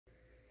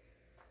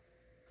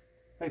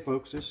Hey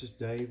folks, this is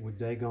Dave with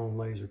Daggone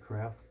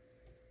Lasercraft.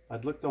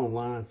 I'd looked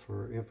online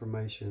for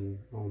information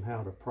on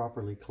how to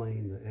properly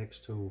clean the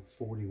XTOOL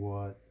 40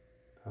 watt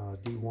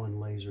D1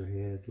 laser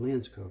head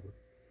lens cover.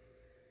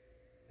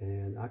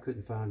 And I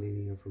couldn't find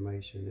any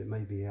information. It may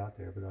be out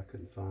there, but I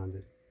couldn't find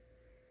it.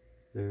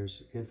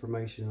 There's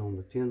information on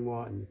the 10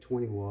 watt and the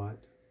 20 watt,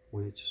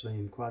 which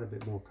seem quite a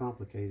bit more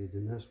complicated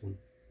than this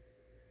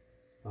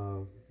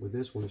one. With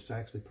this one, it's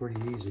actually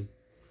pretty easy.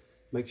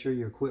 Make sure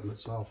your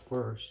equipment's off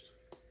first,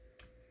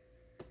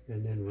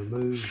 and then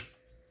remove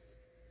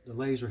the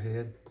laser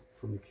head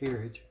from the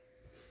carriage.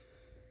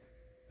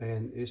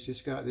 And it's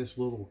just got this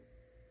little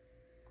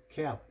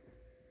cap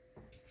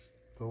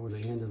over the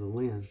end of the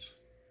lens.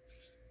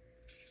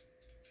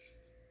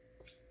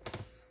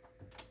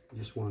 You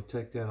just want to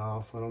take that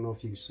off. I don't know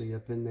if you can see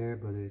up in there,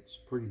 but it's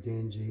pretty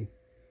dingy.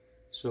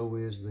 So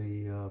is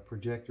the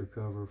projector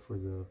cover for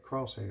the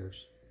crosshairs.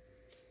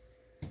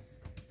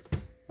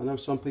 I know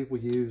some people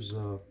use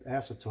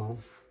acetone,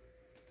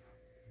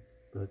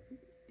 but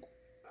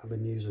I've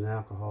been using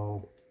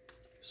alcohol.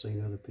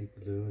 Seen other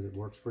people do it. It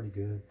works pretty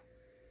good.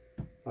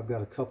 I've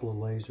got a couple of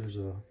lasers,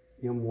 a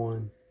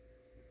M1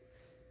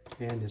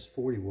 and this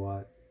 40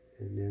 watt,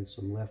 and then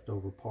some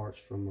leftover parts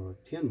from a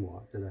 10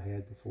 watt that I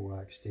had before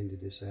I extended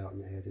this out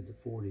and added the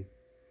 40.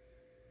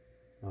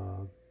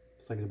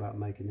 Thinking about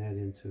making that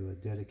into a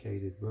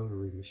dedicated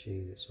rotary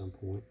machine at some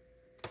point.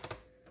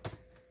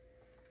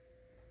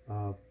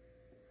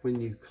 When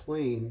you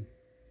clean,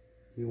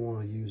 you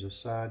want to use a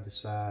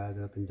side-to-side,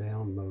 up and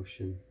down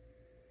motion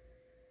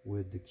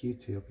with the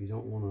Q-tip. You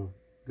don't want to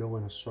go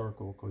in a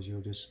circle because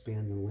you'll just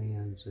spin the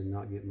lens and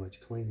not get much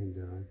cleaning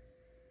done.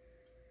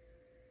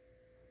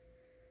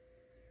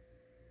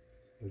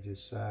 So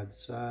just side to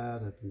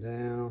side, up and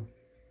down,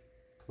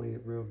 clean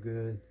it real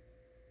good.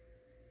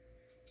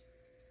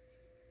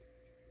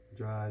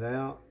 Dry it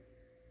out.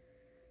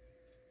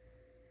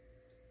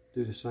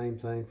 Do the same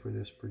thing for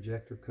this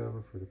projector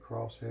cover for the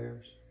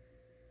crosshairs.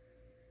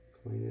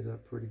 Clean it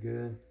up pretty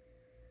good.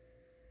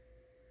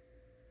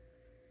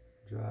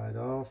 Dry it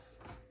off.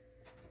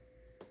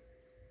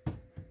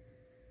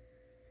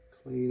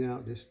 Clean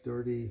out this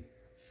dirty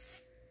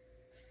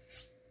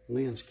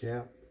lens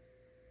cap.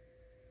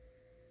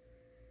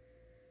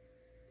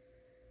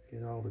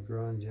 Get all the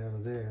grunge out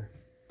of there.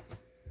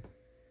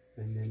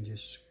 And then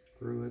just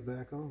screw it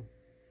back on.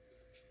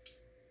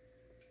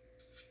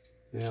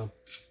 Now,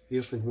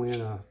 if and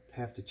when I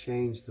have to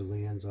change the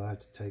lens, I have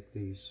to take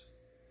these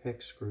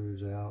hex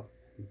screws out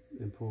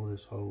and pull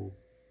this whole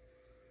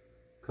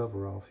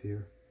cover off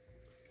here.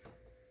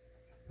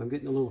 I'm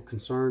getting a little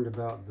concerned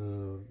about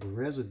the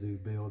residue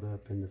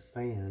buildup in the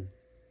fan,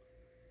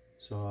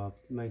 so I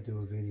may do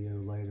a video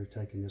later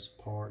taking this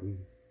apart and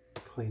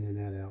cleaning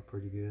that out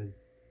pretty good.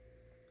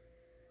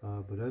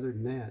 But other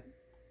than that,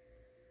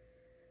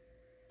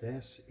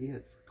 that's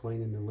it for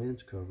cleaning the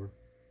lens cover.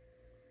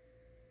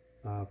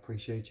 I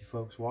appreciate you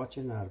folks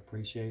watching. I'd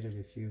appreciate it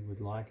if you would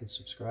like and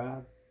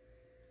subscribe.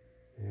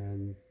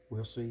 And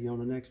we'll see you on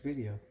the next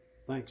video.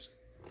 Thanks.